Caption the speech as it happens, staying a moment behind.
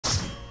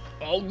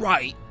All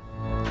right.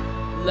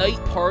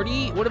 Light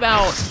party. What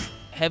about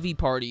heavy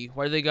party?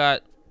 Why do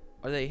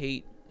they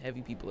hate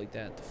heavy people like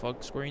that? The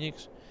fuck, Square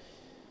Enix?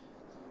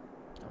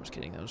 I was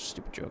kidding. That was a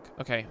stupid joke.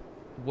 Okay.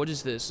 What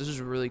is this? This is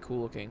really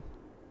cool looking.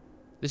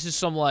 This is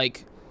some,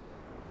 like,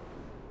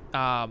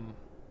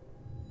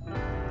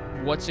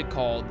 what's it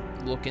called?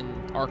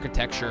 Looking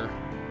architecture.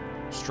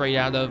 Straight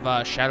out of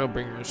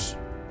Shadowbringers.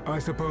 I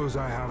suppose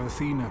I have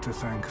Athena to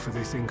thank for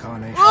this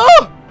incarnation.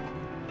 Oh!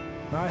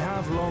 I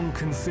have long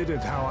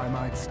considered how I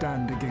might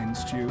stand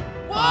against you.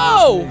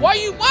 Whoa! Why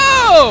you?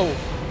 Whoa!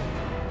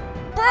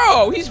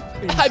 Bro,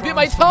 I bit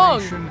my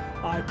tongue.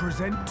 I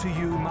present to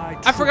you my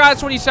I forgot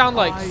that's what he sounds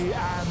like.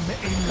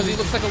 Because he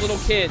looks like a little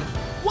kid.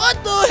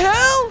 What the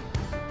hell?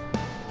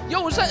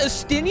 Yo, is that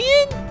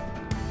Estinian?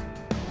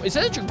 Is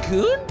that a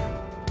dragoon?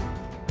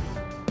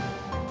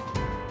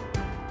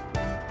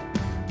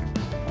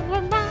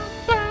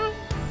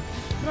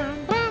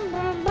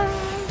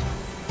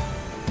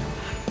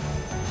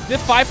 The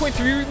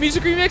 5.3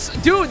 music remix?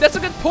 Dude, that's a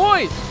good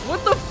point.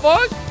 What the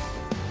fuck?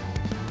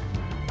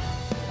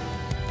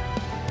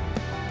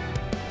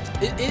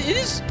 It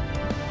is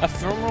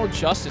ephemeral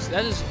justice.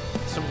 That is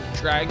some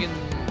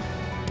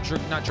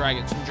not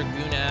dragon, some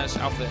dragoon-ass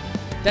outfit.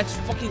 That's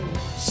fucking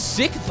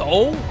sick,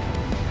 though.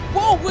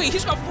 Whoa, wait,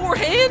 he's got 4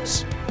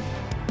 hands?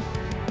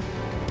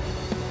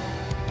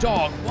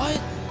 Dog, what?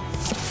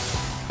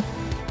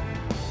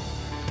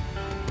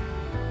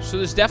 So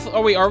there's definitely...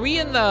 Oh, wait, are we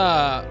in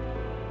the...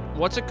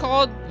 What's it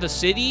called? The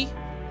city?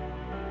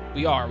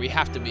 We are. We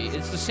have to be.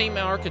 It's the same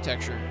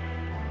architecture.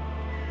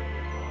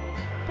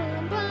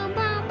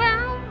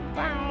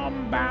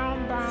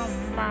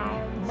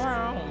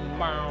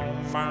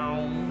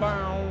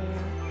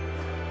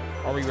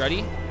 Are we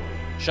ready?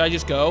 Should I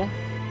just go?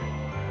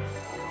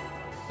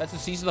 That's the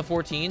season of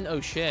 14? Oh,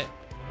 shit.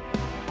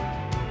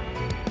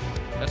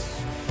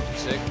 That's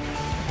sick.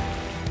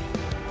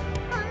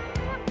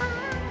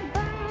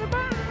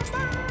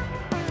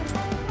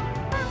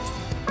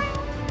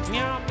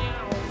 Meow,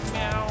 meow,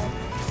 meow.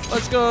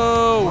 Let's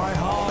go! My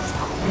heart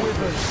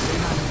quivers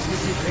in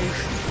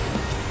anticipation.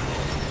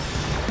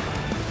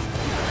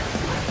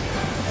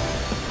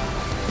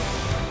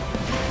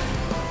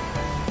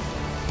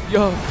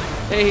 Yo,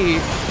 hey.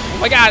 Oh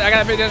my god, I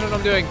gotta pay attention to what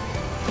I'm doing.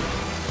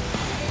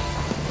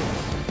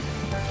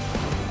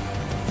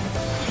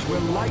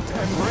 Will light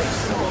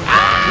embrace or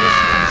darkness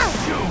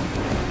consume?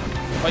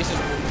 Spice is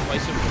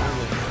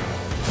ruling.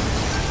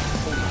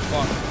 Holy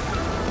fuck.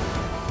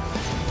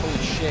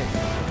 Holy shit.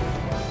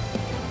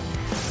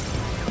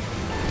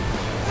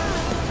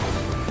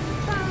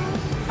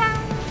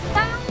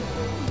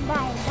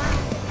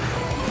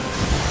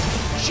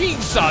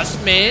 Jesus,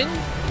 man.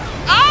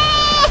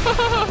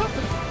 Ah!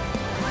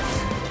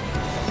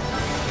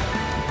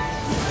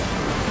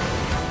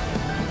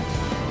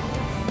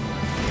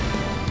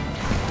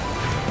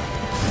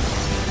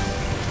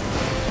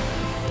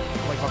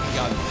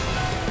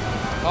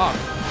 Fuck.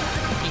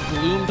 He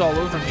gloomed all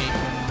over me.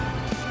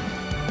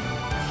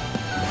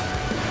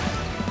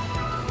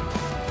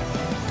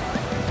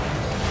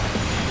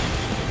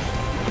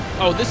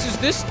 Oh, this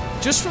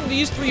just from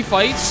these 3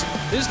 fights,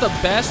 this is the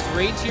best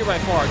raid tier by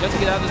far. Just to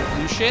get out of this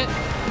blue shit.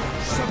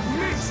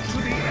 Submit to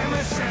the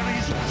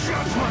emissary's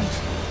judgment.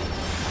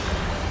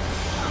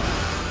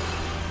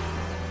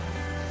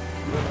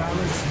 The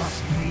balance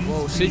must be.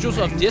 Whoa, sigils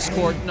of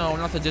Discord. No,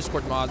 not the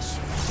Discord mods.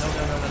 No.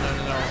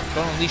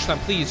 Don't unleash them,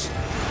 please.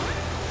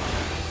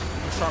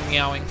 Start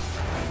meowing.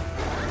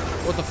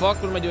 What the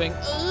fuck? What am I doing?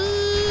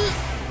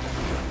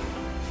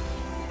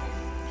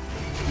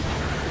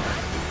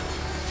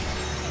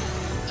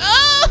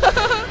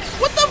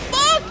 What the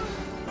fuck?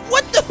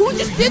 What the? Who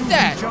just did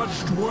that?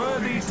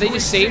 They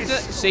just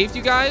saved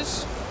you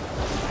guys?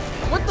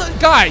 What the?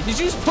 Guy, did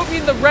you just put me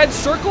in the red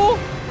circle?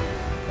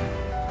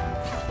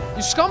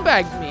 You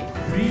scumbagged me.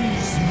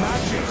 These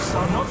magics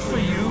are not for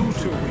you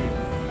to win.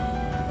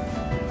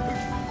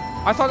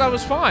 I thought that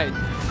was fine.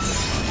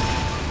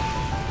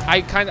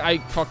 I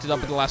fucked it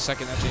up at the last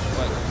second, actually,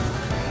 but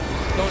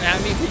don't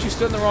at me, but you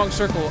stood in the wrong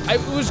circle.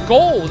 It was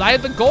gold. I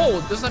had the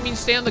gold. Doesn't that mean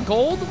stay on the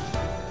gold?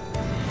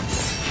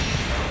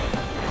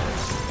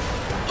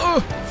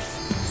 Ugh.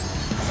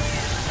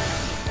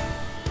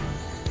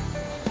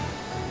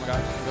 Oh my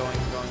god, I'm going.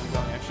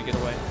 Actually, get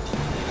away.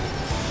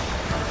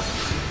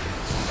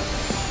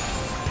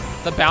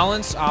 The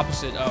balance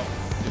opposite. Oh,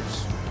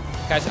 oops.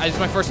 Guys, this is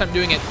my first time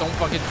doing it. Don't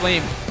fucking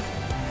flame.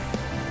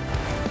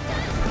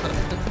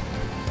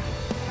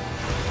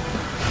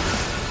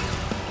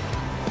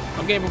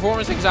 I'm getting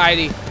performance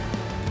anxiety.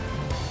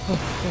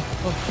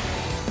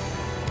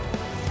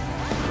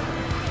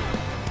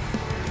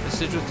 The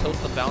sigil tilts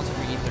the balance of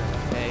your ether.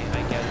 Okay,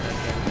 I get it.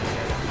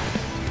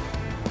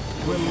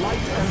 Will light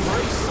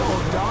embrace or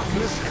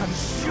darkness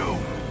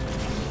consume?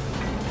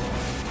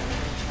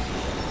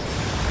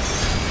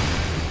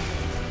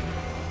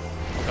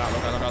 Oh god.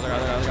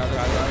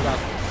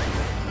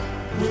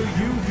 Will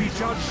you be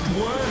judged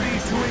worthy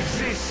to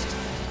exist?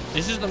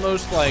 This is the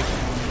most, like...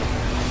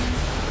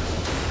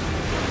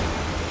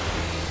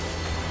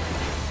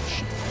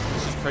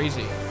 This is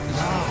crazy. Take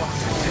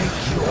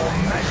your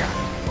measure.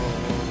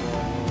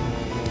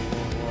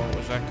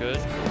 Was that good?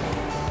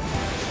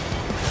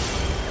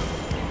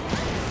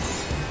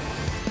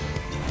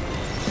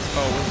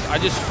 Oh, I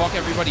just fuck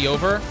everybody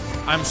over?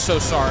 I'm so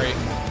sorry.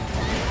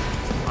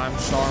 I'm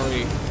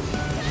sorry.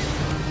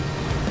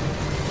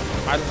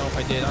 I don't know if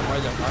I did. I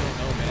don't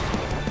know, man.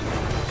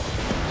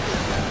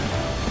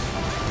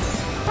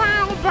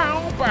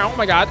 Oh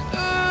my god.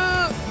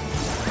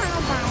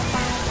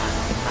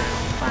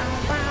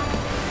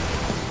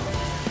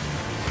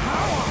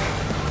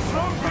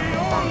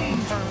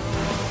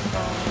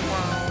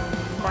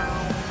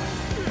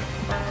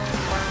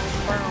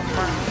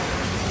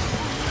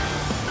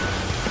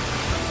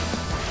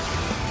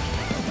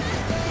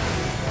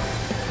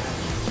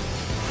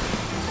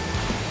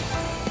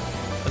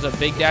 That's a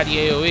Big Daddy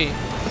AoE.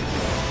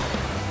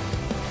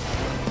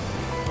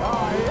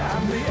 I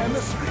am the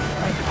emissary, and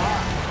I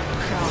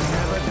shall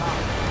never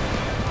die.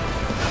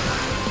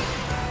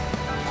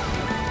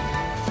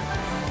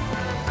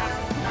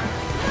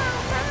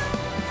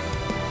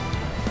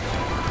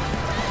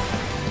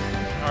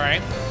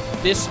 Alright.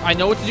 This, I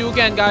know what to do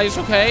again, guys,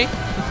 okay?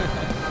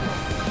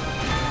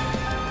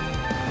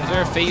 Is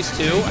there a phase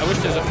 2? I wish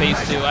there's a phase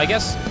 2. I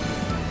guess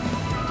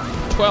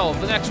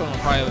 12, the next one will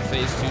probably have a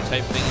phase 2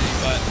 type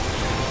thingy, but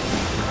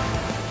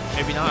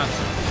maybe not.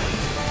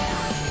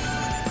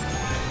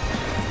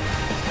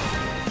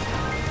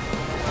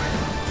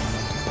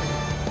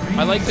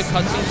 I like the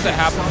cutscenes that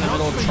happen in the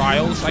middle of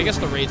trials. I guess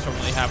the raids don't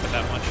really happen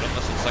that much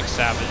unless it's like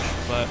Savage,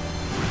 but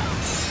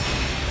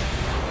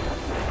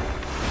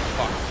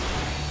fuck.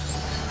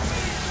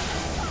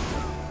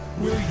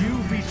 Will you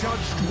be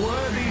judged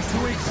worthy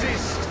to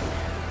exist?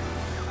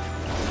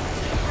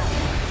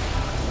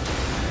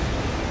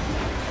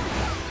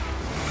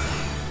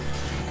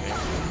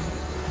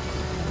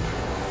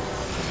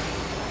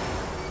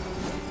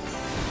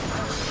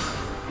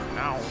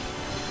 Ow.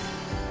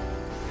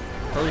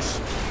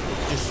 First,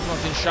 just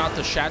fucking shot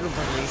the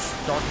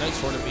SHADOWBRINGERS Dark Knight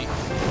sword at me.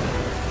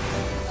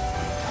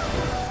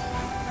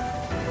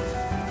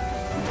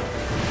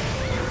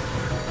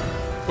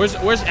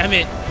 Where's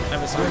Emmett?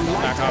 Emmett's not coming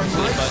back,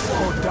 obviously, but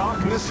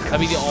that'd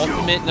be the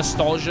ultimate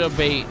nostalgia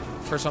bait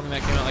for something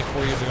that came out like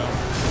 4 years ago.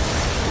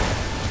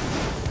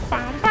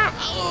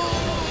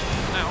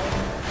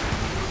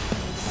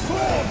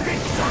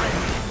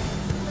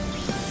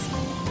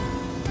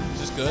 Is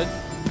this good?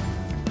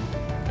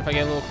 If I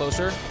get a little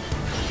closer?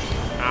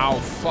 Ow,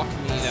 fuck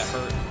me, that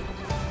hurt.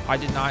 I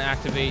did not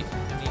activate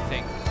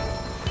anything.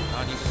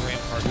 Not even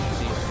Rampart,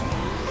 easy.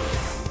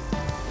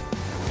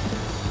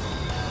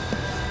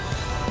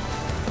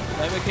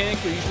 Light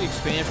mechanics will usually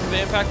expand from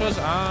the impact was?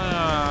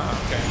 Ah,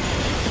 okay.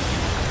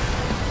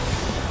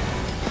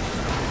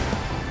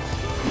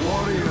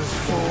 Warriors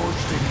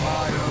forged in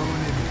my own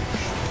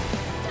image.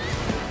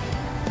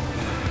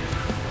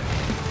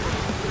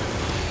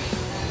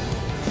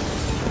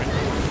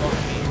 Fuck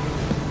me.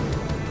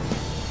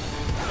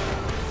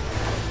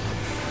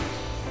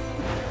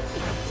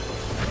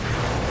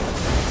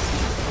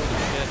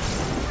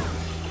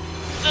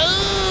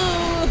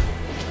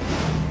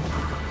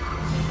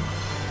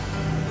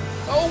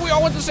 Oh, we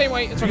all went the same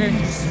way. It's okay.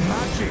 These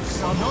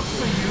magics are not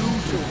for you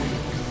to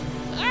wield.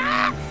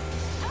 Ah!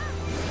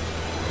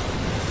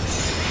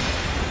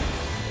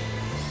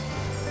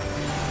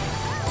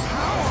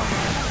 Power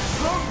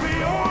from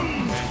beyond.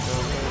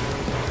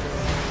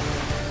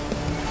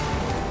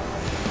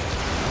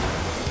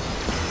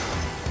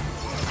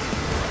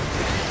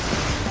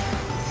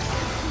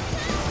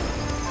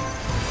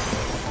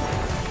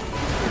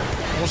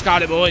 Almost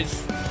got it, boys.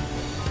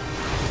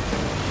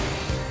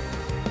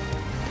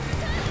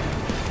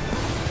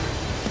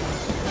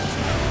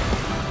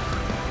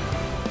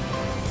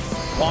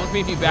 Bonk me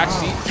if you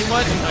backseat too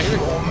much. No, you're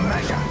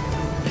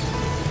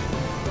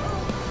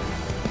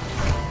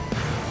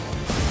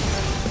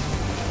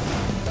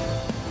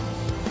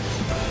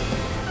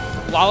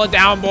Lala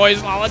down,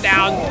 boys. Lala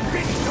down. Oh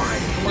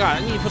my god,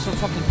 I need to put some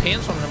fucking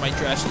pants on under my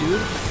dress,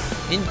 dude.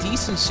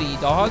 Indecency,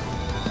 dog.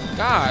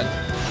 God.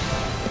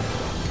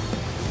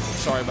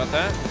 Sorry about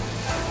that.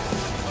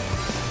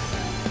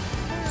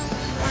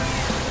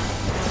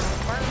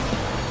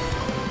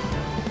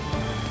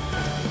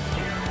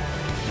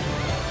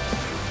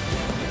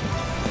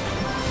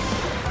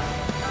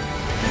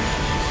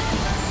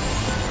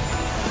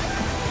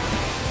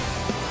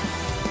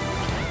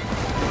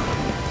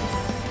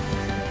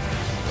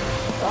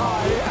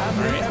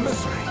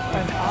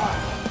 And I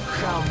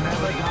shall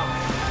never die.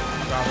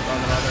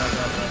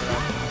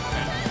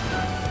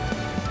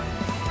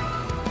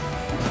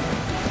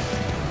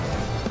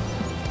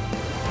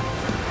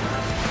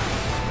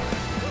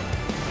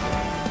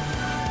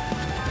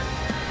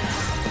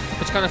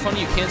 It's kind of funny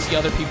you can't see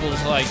other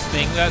people's like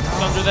thing that's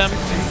under them.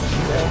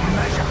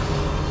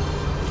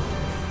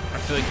 I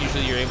feel like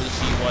usually you're able to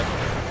see what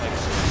like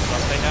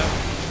stuff they have.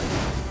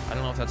 I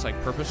don't know if that's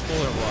like purposeful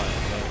or what,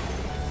 but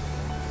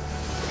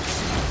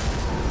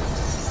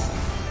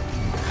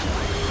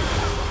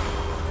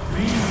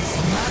these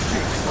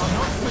magics are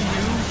not for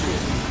you.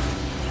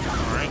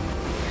 alright.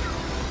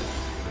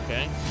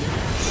 Okay.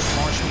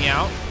 Launch me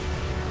out.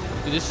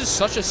 Dude, this is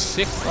such a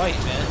sick fight,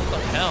 man.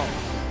 What the hell?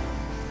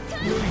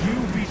 Will you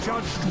be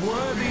judged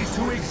worthy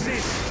to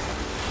exist?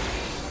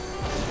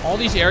 All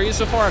these areas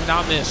so far I've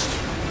not missed.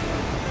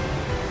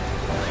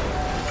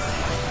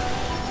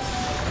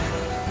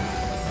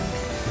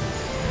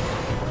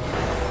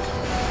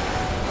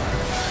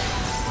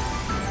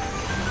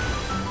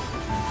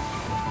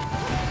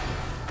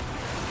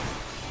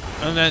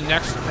 And then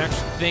next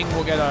thing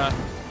we'll get a,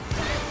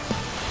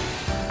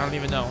 I don't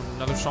even know,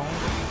 another song.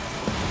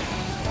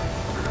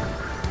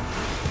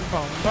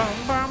 Bum,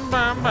 bum, bum,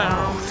 bum, bum,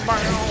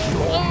 bum,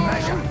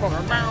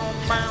 bum, bum,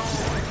 bum.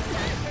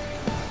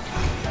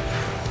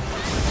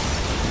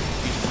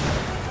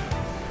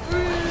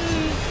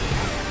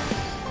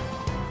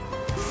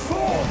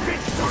 For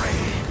victory!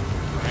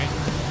 Right.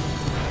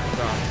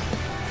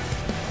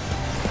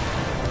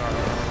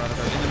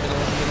 In the middle.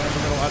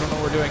 I don't know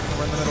what we're doing.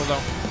 We're in the middle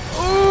though.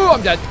 Oh,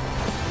 I'm dead.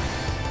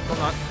 No, I'm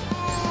not.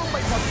 Oh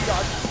my fucking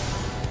god.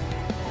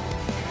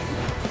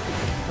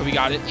 Oh, we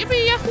got it.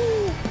 Yippee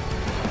yahoo!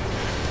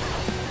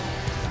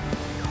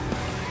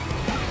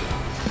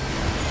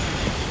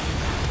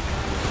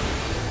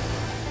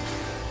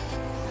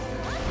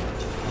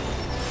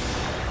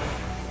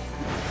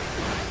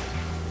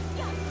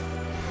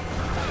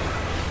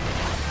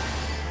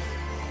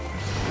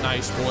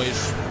 Nice,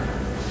 boys.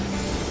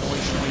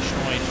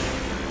 Noise.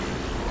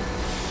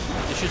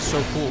 This shit's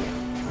so cool.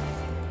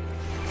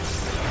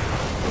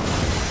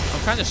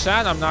 I'm kind of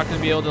sad I'm not going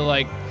to be able to,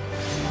 like,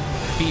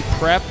 be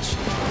prepped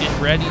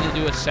and ready to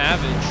do a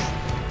Savage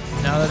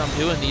now that I'm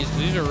doing these.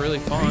 These are really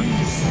fun. You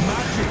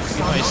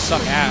know, I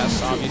suck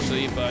ass,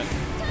 obviously, but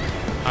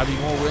I'd be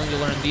more willing to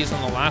learn these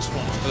than the last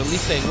ones. But at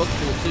least they look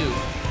cool, too.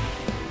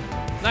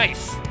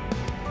 Nice.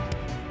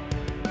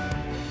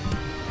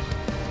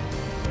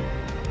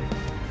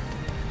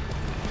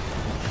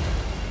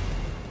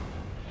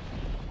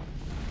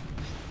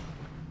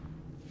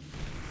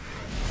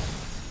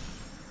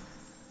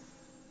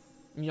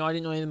 You know, I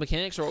didn't know any of the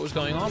mechanics or what was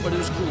going on, but it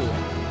was cool.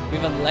 We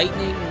have a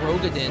lightning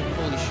Rogadin.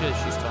 Holy shit,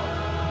 she's tough.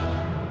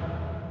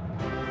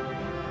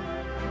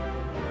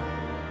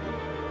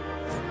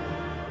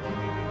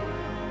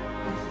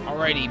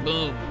 Alrighty,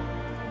 boom.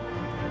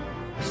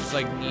 This is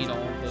like need all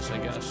of this, I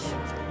guess.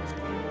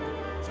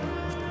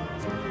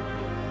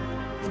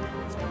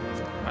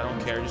 I don't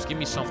care, just give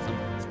me something.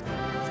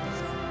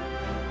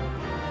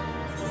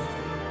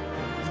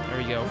 There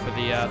we go for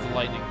the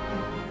lightning.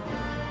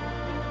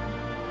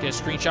 Get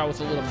a screenshot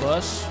with a little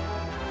bus.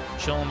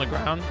 Chill on the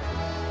ground.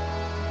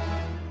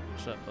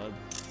 What's up, bud?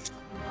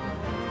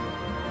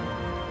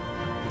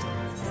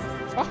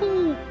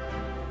 Wahoo!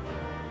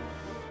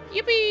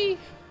 Yippee!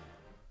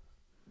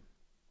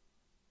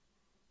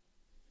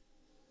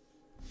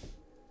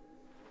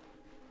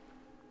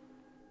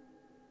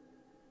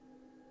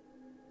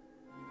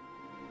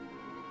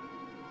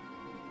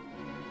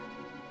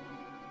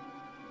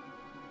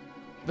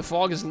 The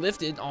fog is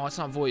lifted. Oh, it's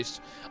not voiced.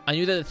 I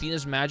knew that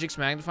Athena's magics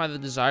magnify the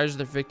desires of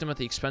their victim at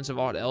the expense of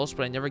aught else,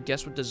 but I never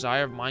guessed what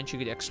desire of mine she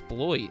could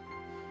exploit.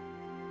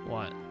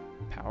 What?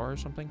 Power or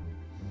something?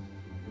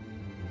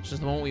 Since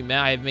the moment we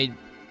met,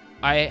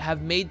 I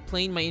have made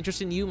plain my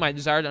interest in you, my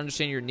desire to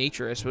understand your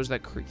nature. I suppose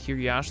that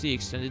curiosity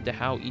extended to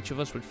how each of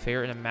us would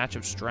fare in a match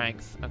of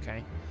strength.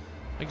 Okay.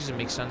 I guess it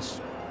makes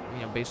sense,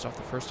 you know, based off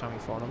the first time we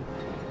fought him.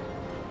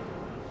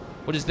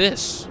 What is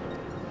this?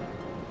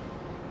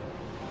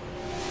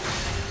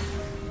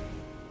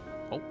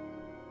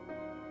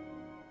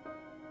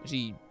 Is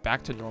he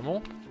back to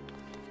normal?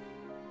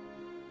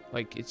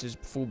 Like, it's his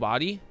full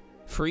body?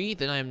 Free?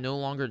 Then I am no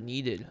longer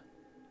needed.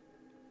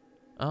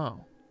 Oh.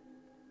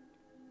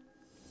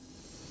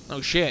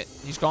 Oh, shit.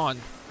 He's gone.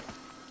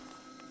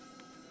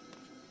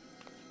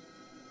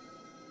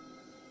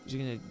 Is he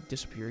gonna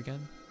disappear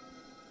again?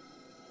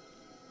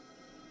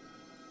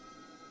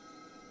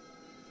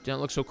 Didn't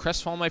look so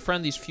crestfallen, my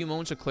friend. These few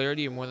moments of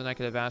clarity are more than I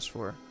could have asked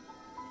for.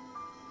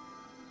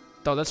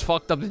 Oh, that's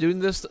fucked up. They're doing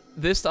this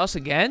to us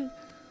again?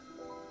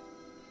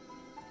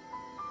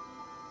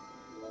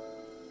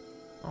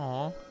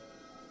 Aww.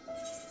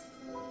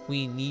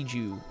 We need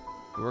you.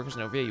 Your work is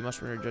over yet. You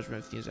must render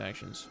judgment of these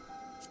actions.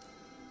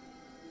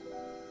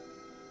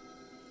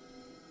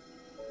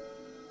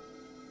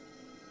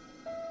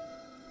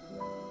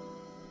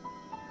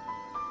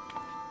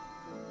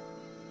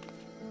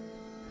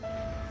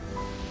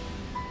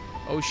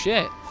 Oh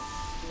shit.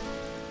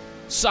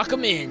 Suck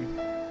 'em in.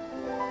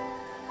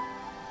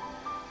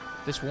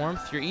 This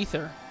warmth, your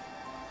ether.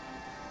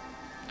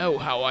 Oh,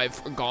 how I've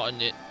forgotten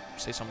it.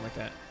 Say something like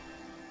that.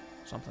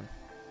 Something.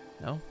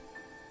 No?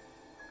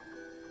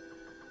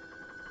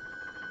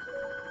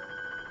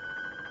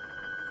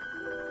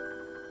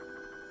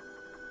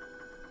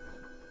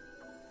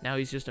 Now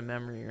he's just a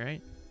memory,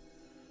 right?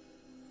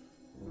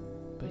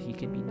 But he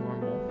can be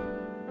normal.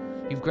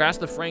 You've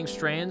grasped the fraying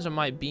strands of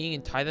my being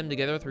and tied them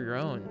together through your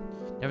own.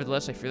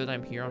 Nevertheless, I fear that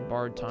I'm here on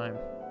borrowed time.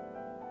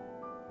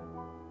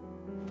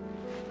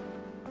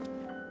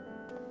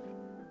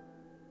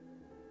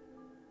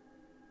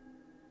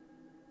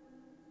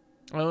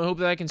 I hope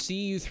that I can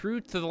see you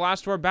through to the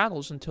last of our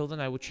battles. Until then,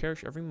 I will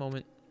cherish every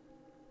moment.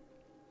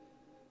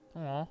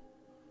 Aww.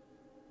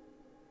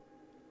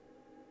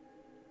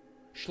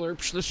 Slurp,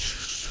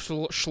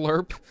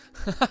 slurp.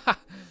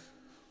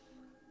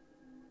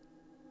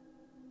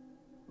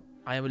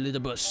 I am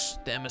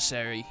Elidibus, the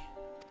emissary.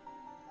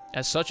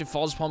 As such, it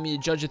falls upon me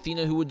to judge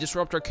Athena, who would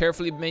disrupt our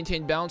carefully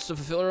maintained balance to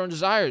fulfill her own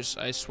desires.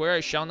 I swear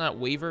I shall not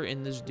waver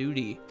in this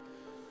duty.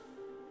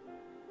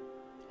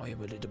 I am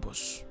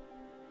Elidibus.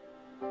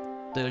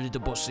 The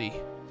Elidibusi.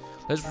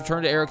 Let us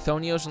return to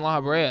Erechthonios and La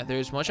Habrea. There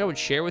is much I would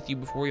share with you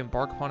before we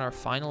embark upon our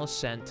final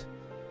ascent.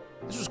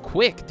 This was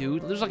quick,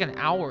 dude. This was like an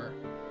hour.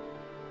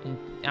 An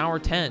hour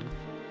 10.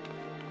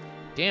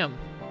 Damn.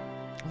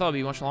 I thought it'd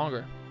be much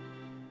longer.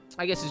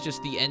 I guess it's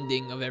just the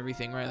ending of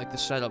everything, right? Like the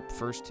setup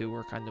first two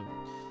were kind of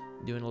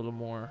doing a little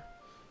more.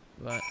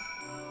 But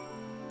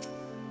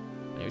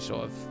maybe we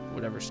still have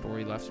whatever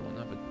story left and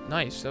whatnot. But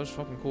nice. That was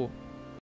fucking cool.